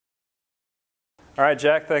All right,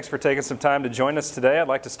 Jack, thanks for taking some time to join us today. I'd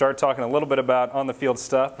like to start talking a little bit about on-the-field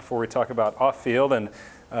stuff before we talk about off-field. And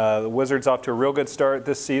the Wizards off to a real good start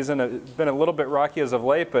this season. It's been a little bit rocky as of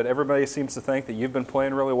late, but everybody seems to think that you've been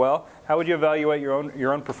playing really well. How would you evaluate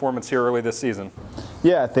your own performance here early this season?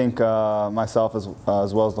 Yeah, I think myself as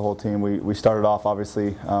well as the whole team, we started off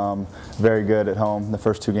obviously very good at home the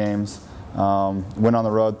first two games. Went on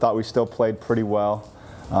the road, thought we still played pretty well.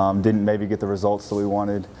 Didn't maybe get the results that we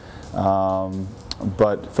wanted.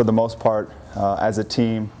 But for the most part, as a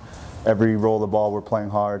team, every roll of the ball we're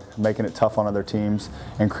playing hard, making it tough on other teams,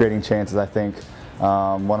 and creating chances. I think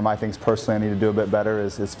one of my things personally I need to do a bit better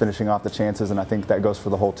is finishing off the chances, and I think that goes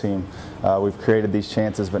for the whole team. We've created these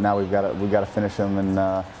chances, but now we've got to finish them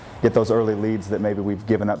and get those early leads that maybe we've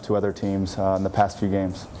given up to other teams in the past few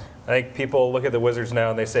games. I think people look at the Wizards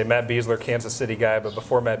now and they say Matt Besler, Kansas City guy, but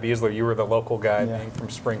before Matt Besler, you were the local guy, being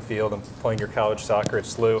from Springfield and playing your college soccer at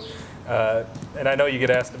SLU. And I know you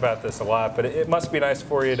get asked about this a lot, but it must be nice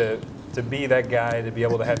for you to be that guy, to be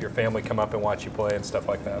able to have your family come up and watch you play and stuff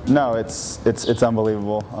like that. No, it's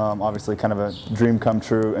unbelievable. Obviously, kind of a dream come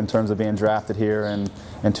true in terms of being drafted here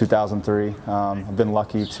in 2003. I've been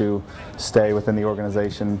lucky to stay within the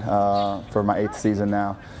organization for my 8th season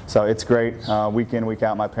now. So it's great. Week in, week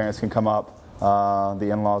out, my parents can come up, the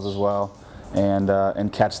in-laws as well,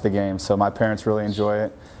 and catch the game. So my parents really enjoy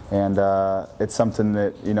it. And it's something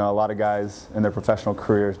that, you know, a lot of guys in their professional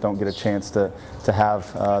careers don't get a chance to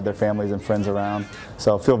have their families and friends around.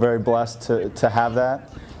 So I feel very blessed to have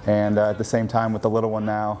that. And at the same time, with the little one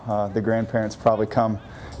now, the grandparents probably come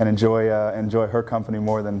and enjoy her company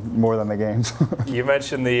more than the games. You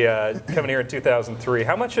mentioned the coming here in 2003.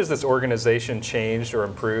 How much has this organization changed or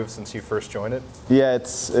improved since you first joined it? Yeah,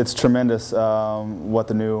 it's tremendous what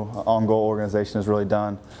the new on-goal organization has really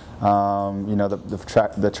done. You know,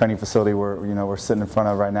 the training facility we're sitting in front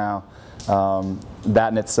of right now,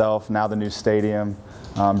 that in itself, now the new stadium,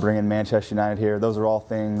 bringing Manchester United here, those are all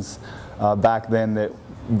things back then that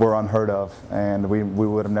were unheard of, and we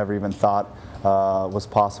would have never even thought was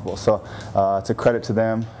possible. So it's a credit to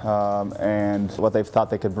them and what they've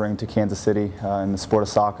thought they could bring to Kansas City in the sport of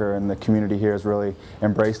soccer, and the community here has really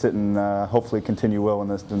embraced it, and hopefully continue will when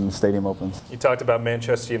the stadium opens. You talked about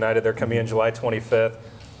Manchester United. They're coming in July 25th.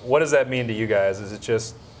 What does that mean to you guys? Is it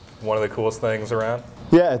just one of the coolest things around?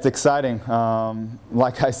 Yeah, it's exciting.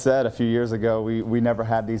 Like I said a few years ago, we never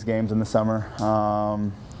had these games in the summer.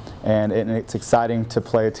 And it's exciting to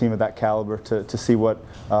play a team of that caliber, to see what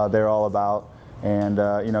they're all about, and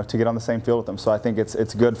you know, to get on the same field with them. So I think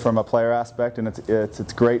it's good from a player aspect, and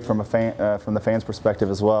it's great from from the fans' perspective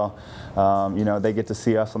as well. You know, they get to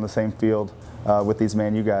see us on the same field with these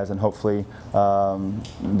Man U guys, and hopefully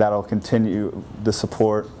that'll continue the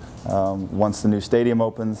support once the new stadium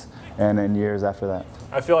opens and in years after that.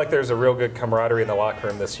 I feel like there's a real good camaraderie in the locker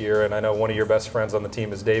room this year, and I know one of your best friends on the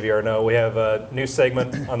team is Davey Arnaud. We have a new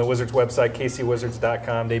segment on the Wizards website,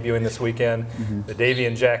 kcwizards.com, debuting this weekend, the Davey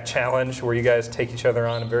and Jack Challenge, where you guys take each other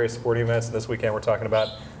on in various sporting events. And this weekend we're talking about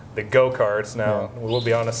the go-karts. Now, we will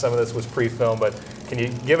be honest, some of this was pre-filmed, but can you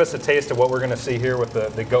give us a taste of what we're going to see here with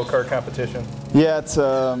the go-kart competition? Yeah, it's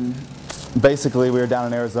basically we were down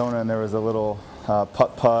in Arizona, and there was a little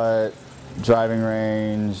putt-putt, driving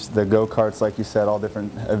range, the go-karts, like you said, all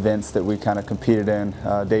different events that we kind of competed in.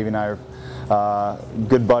 Davey and I are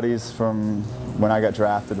good buddies from when I got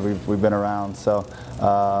drafted. We've been around, so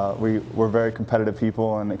we're very competitive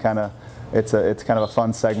people, and it's kind of a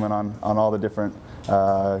fun segment on all the different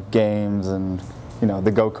games and, you know,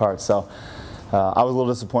 the go-karts. So I was a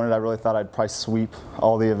little disappointed. I really thought I'd probably sweep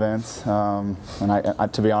all the events, and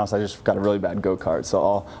to be honest, I just got a really bad go-kart,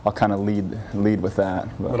 so I'll kind of lead with that.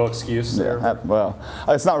 But, little excuse there. Well,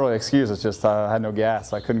 it's not really an excuse. It's just I had no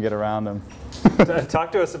gas, so I couldn't get around them.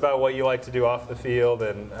 Talk to us about what you like to do off the field,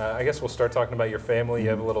 and I guess we'll start talking about your family. You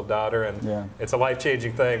have a little daughter, and it's a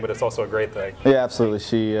life-changing thing, but it's also a great thing. Yeah, absolutely.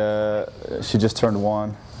 She just turned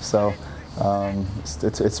 1, so.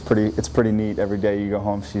 It's pretty neat. Every day you go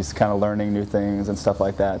home, she's kind of learning new things and stuff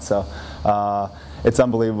like that. So it's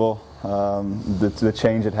unbelievable, the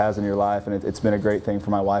change it has in your life, and it's been a great thing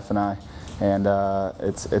for my wife and I. And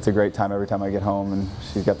it's a great time every time I get home, and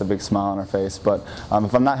she's got the big smile on her face. But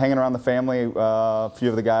if I'm not hanging around the family, a few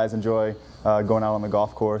of the guys enjoy going out on the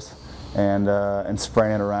golf course and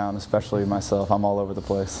spraying it around, especially myself. I'm all over the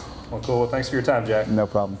place. Well, cool. Well, thanks for your time, Jack. No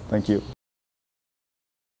problem. Thank you.